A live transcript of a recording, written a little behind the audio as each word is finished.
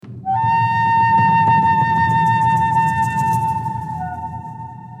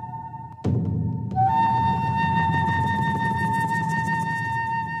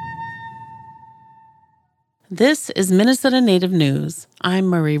This is Minnesota Native News. I'm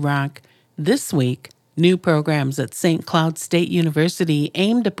Marie Rock. This week, new programs at St. Cloud State University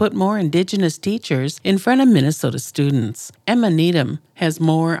aim to put more Indigenous teachers in front of Minnesota students. Emma Needham has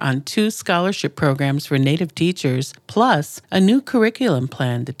more on 2 scholarship programs for Native teachers, plus a new curriculum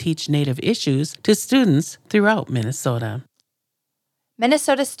plan to teach Native issues to students throughout Minnesota.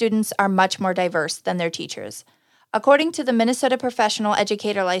 Minnesota students are much more diverse than their teachers. According to the Minnesota Professional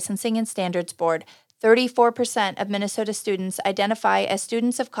Educator Licensing and Standards Board, 34% of Minnesota students identify as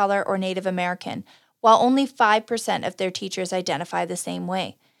students of color or Native American, while only 5% of their teachers identify the same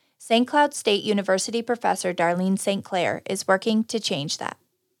way. St. Cloud State University professor Darlene St. Clair is working to change that.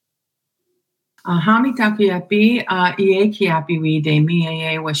 Hamitakiapi, ie kiapiwi de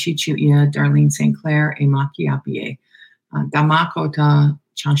miae washichuia Darlene St. Clair e makiapie. Damakota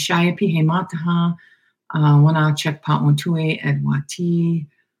chanshayapi hemataha, wana chekpa ontue edwati.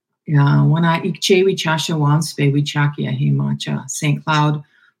 Wana ikchewi chasha wanspe wichakia hemacha St. Cloud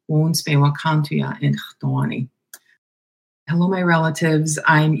wanspe wakantuya in Chtawani. Hello, my relatives.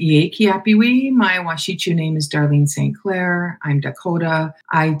 I'm Iekiapiwi. My Washichu name is Darlene St. Clair. I'm Dakota.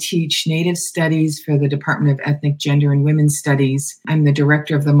 I teach Native Studies for the Department of Ethnic, Gender, and Women's Studies. I'm the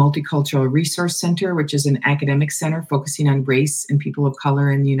director of the Multicultural Resource Center, which is an academic center focusing on race and people of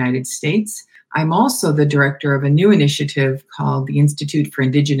color in the United States. I'm also the director of a new initiative called the Institute for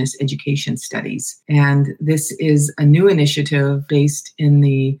Indigenous Education Studies. And this is a new initiative based in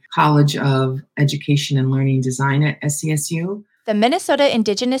the College of Education and Learning Design at SCSU. The Minnesota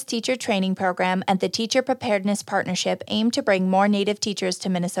Indigenous Teacher Training Program and the Teacher Preparedness Partnership aim to bring more Native teachers to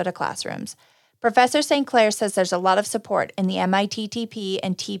Minnesota classrooms. Professor St. Clair says there's a lot of support in the MITTP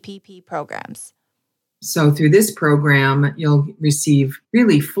and TPP programs. So through this program, you'll receive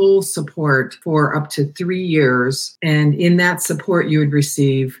really full support for up to 3 years. And in that support, you would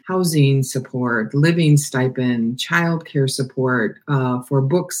receive housing support, living stipend, childcare support for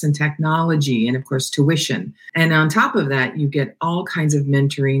books and technology, and of course, tuition. And on top of that, you get all kinds of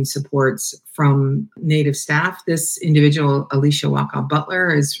mentoring supports from Native staff. This individual, Alicia Waka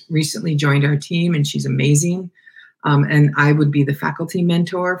Butler, has recently joined our team, and she's amazing. And I would be the faculty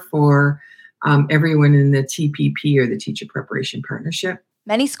mentor for everyone in the TPP or the Teacher Preparation Partnership.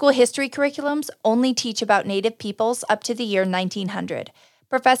 Many school history curriculums only teach about Native peoples up to the year 1900.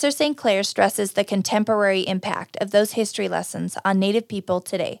 Professor St. Clair stresses the contemporary impact of those history lessons on Native people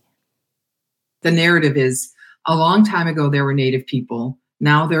today. The narrative is, a long time ago there were Native people,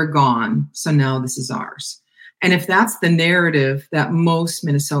 now they're gone, so now this is ours. And if that's the narrative that most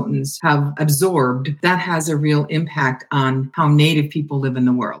Minnesotans have absorbed, that has a real impact on how Native people live in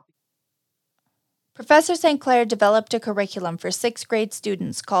the world. Professor St. Clair developed a curriculum for 6th grade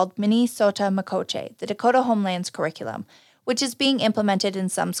students called Minnesota Makoche, the Dakota Homelands curriculum, which is being implemented in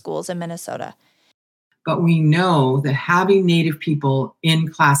some schools in Minnesota. But we know that having Native people in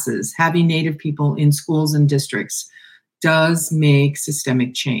classes, having Native people in schools and districts does make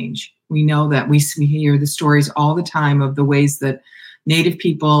systemic change. We know that we hear the stories all the time of the ways that Native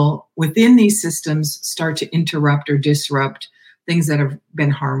people within these systems start to interrupt or disrupt things that have been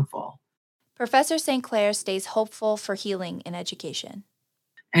harmful. Professor St. Clair stays hopeful for healing in education.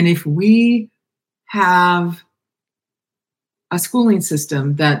 And if we have a schooling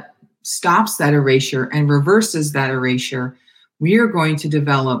system that stops that erasure and reverses that erasure, we are going to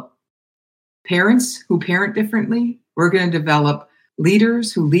develop parents who parent differently. We're going to develop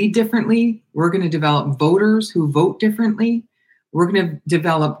leaders who lead differently. We're going to develop voters who vote differently. We're going to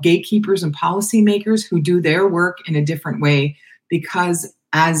develop gatekeepers and policymakers who do their work in a different way, because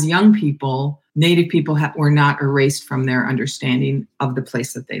as young people, Native people were not erased from their understanding of the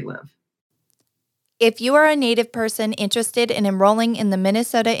place that they live. If you are a Native person interested in enrolling in the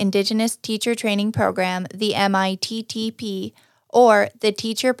Minnesota Indigenous Teacher Training Program, the MITTP, or the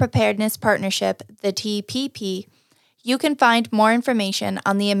Teacher Preparedness Partnership, the TPP, you can find more information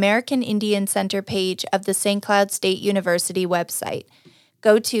on the American Indian Center page of the St. Cloud State University website.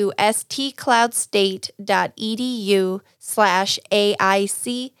 Go to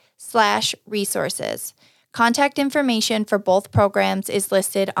stcloudstate.edu/AIC/resources. Contact information for both programs is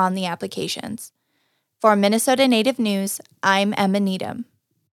listed on the applications. For Minnesota Native News, I'm Emma Needham.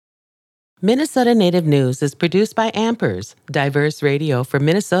 Minnesota Native News is produced by Ampers, diverse radio for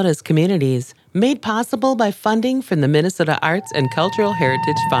Minnesota's communities, made possible by funding from the Minnesota Arts and Cultural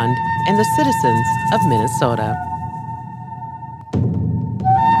Heritage Fund and the citizens of Minnesota.